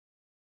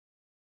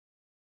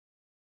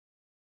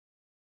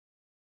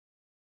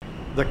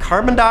the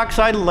carbon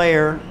dioxide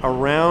layer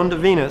around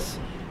Venus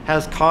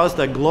has caused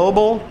a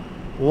global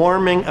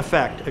warming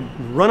effect, a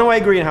runaway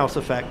greenhouse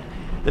effect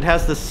that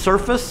has the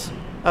surface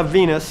of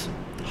Venus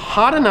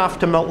hot enough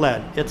to melt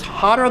lead. It's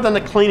hotter than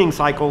the cleaning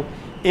cycle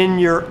in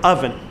your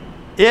oven.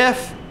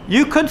 If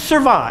you could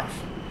survive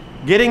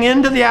getting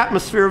into the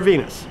atmosphere of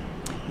Venus,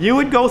 you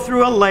would go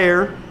through a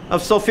layer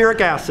of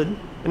sulfuric acid,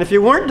 and if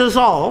you weren't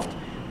dissolved,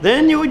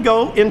 then you would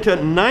go into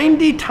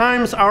 90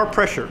 times our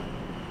pressure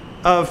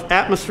of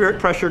atmospheric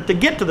pressure to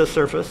get to the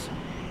surface,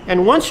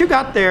 and once you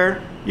got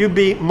there, you'd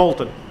be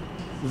molten.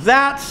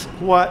 That's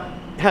what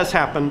has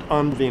happened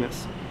on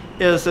Venus,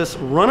 is this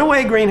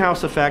runaway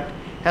greenhouse effect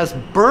has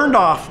burned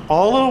off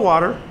all of the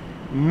water,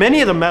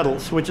 many of the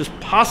metals, which is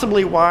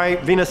possibly why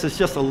Venus is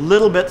just a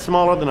little bit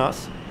smaller than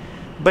us,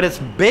 but it's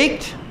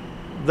baked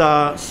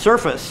the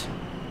surface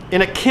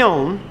in a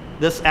kiln,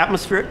 this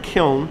atmospheric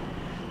kiln,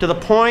 to the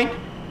point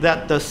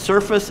that the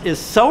surface is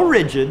so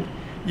rigid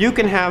you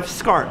can have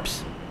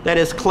scarps, that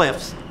is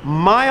cliffs,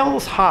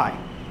 miles high,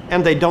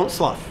 and they don't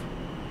slough.